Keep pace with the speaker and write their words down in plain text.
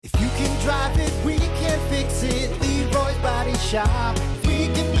drive it, we can fix it. Leroy's Body Shop. We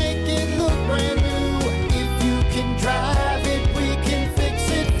can make it look brand new. If you can drive it, we can fix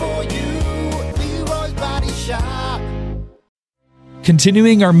it for you. Leroy's Body Shop.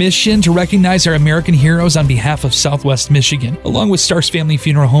 Continuing our mission to recognize our American heroes on behalf of Southwest Michigan. Along with Starks Family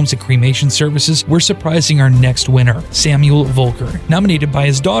Funeral Homes and Cremation Services, we're surprising our next winner, Samuel Volker, nominated by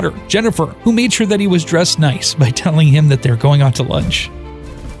his daughter, Jennifer, who made sure that he was dressed nice by telling him that they're going out to lunch.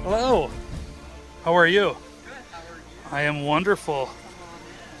 Hello. How are you? Good. How are you? I am wonderful.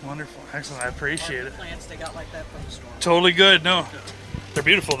 Wonderful. Excellent. I appreciate it. Plants they got like that from the store. Totally good. No. They're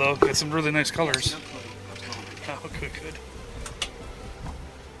beautiful, though. Got some really nice colors. Oh, good, good.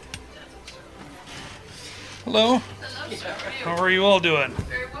 Hello. Hello, sir. How are you all doing?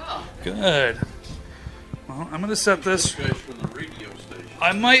 Very well. Good. Well, I'm going to set this. You guys from the radio station.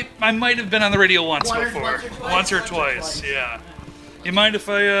 I might have been on the radio once Once or before. twice? Once or twice, yeah. You mind if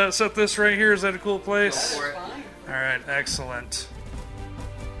I set this right here? Is that a cool place? For it. All right, excellent.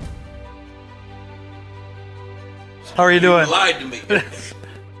 How are you doing? You lied to me.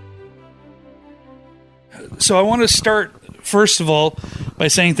 So I want to start, first of all, by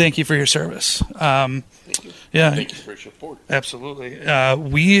saying thank you for your service. Thank you. Yeah, Thank you for your support. absolutely.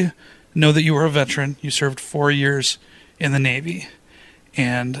 We know that you were a veteran. You served 4 years in the Navy.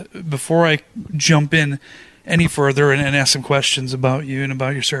 And before I jump in any further and ask some questions about you and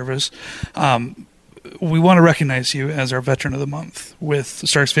about your service, we want to recognize you as our Veteran of the Month with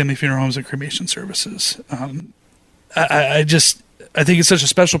Starks Family Funeral Homes and Cremation Services. I think it's such a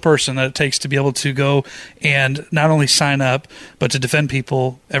special person that it takes to be able to go and not only sign up, but to defend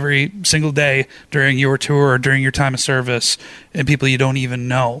people every single day during your tour or during your time of service and people you don't even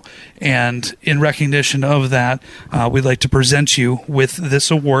know. And in recognition of that, we'd like to present you with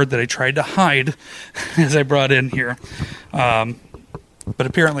this award that I tried to hide as I brought in here. But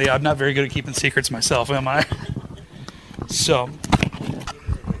apparently I'm not very good at keeping secrets myself, am I? So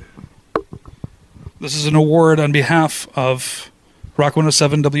this is an award on behalf of Rock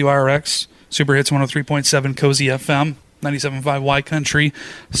 107 WIRX, Super Hits 103.7 Cozy FM, 97.5 Y Country,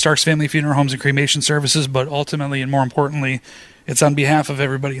 Starks Family Funeral Homes and Cremation Services, but ultimately and more importantly, it's on behalf of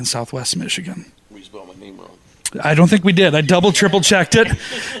everybody in Southwest Michigan. We spelled my name wrong. I don't think we did. I triple checked it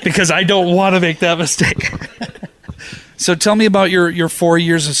because I don't want to make that mistake. So tell me about your 4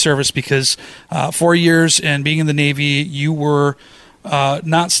 years of service, because 4 years and being in the Navy, you were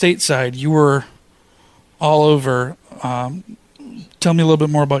not stateside. You were all over. Tell me a little bit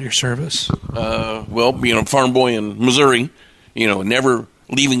more about your service. Well, being a farm boy in Missouri, never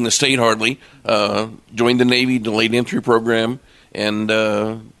leaving the state hardly, joined the Navy, delayed entry program, and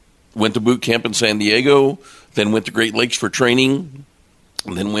went to boot camp in San Diego, then went to Great Lakes for training,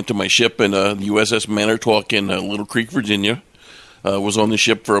 and then went to my ship in the USS Manitowoc in Little Creek, Virginia. Was on the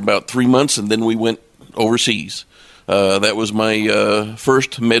ship for about 3 months, and then we went overseas. That was my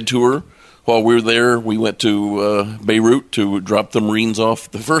first med tour. While we were there, we went to Beirut to drop the Marines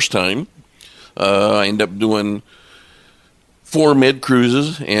off the first time. I ended up doing 4 med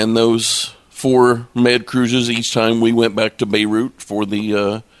cruises, and those 4 med cruises, each time we went back to Beirut for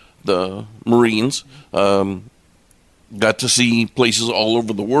the Marines. Got to see places all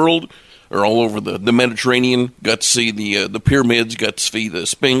over the world, or all over the Mediterranean. Got to see the pyramids, got to see the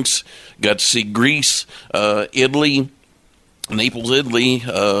Sphinx, got to see Greece, Italy, Naples, Italy,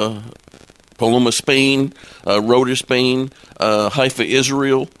 Paloma, Spain, Rota, Spain, Haifa,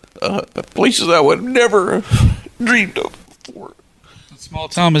 Israel, places I would have never dreamed of before. Small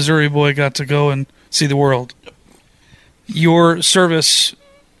town Missouri boy got to go and see the world. Your service,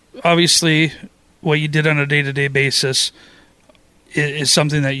 obviously, what you did on a day-to-day basis is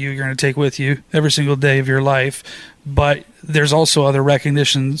something that you're going to take with you every single day of your life. But there's also other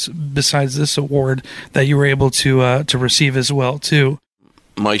recognitions besides this award that you were able to receive as well, too.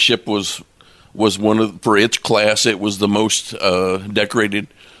 My ship was one of, for its class, it was the most decorated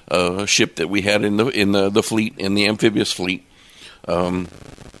ship that we had in the fleet, in the amphibious fleet.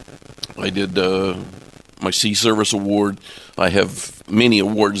 I did my Sea Service Award. I have many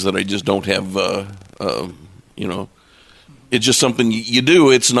awards that I just don't have. It's just something you do.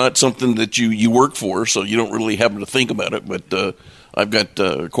 It's not something that you work for, so you don't really have to think about it. But I've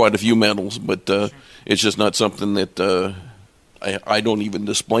got quite a few medals, but it's just not something that I don't even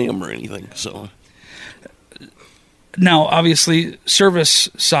display them or anything. So now, obviously, service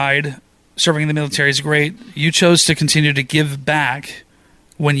side, serving in the military is great. You chose to continue to give back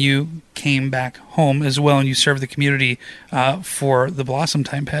when you came back home as well, and you served the community for the Blossom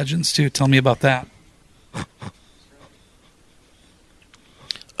Time pageants too. Tell me about that.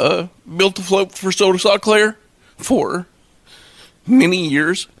 Built a float for Soda Saw Claire for many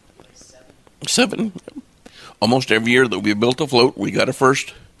years. 7. Almost every year that we built a float, we got a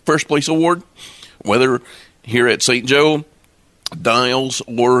first place award, whether here at St. Joe, Dials,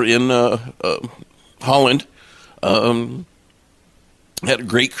 or in Holland. Had a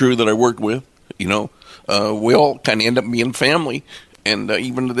great crew that I worked with. We all kind of end up being family, and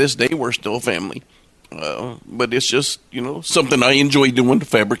even to this day, we're still family. But it's just, something I enjoy doing,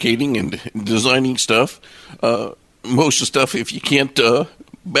 fabricating and designing stuff. Most of the stuff, if you can't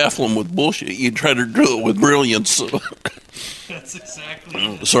baffle them with bullshit, you try to drill it with brilliance. So. That's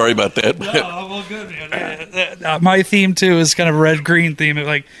exactly. Sorry about that. No, well, good, man. My theme too is kind of a red-green theme.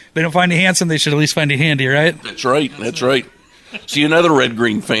 Like, they don't find you handsome, they should at least find you handy, right? That's right. That's right. See, another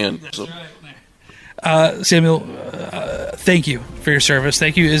red-green fan. That's right. Samuel, thank you for your service.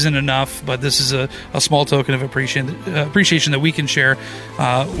 Thank you isn't enough, but this is a small token of appreciation that we can share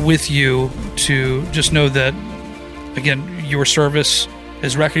with you, to just know that, again, your service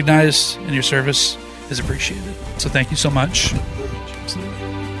is recognized and your service is appreciated. So thank you so much.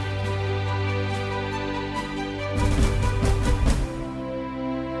 Absolutely.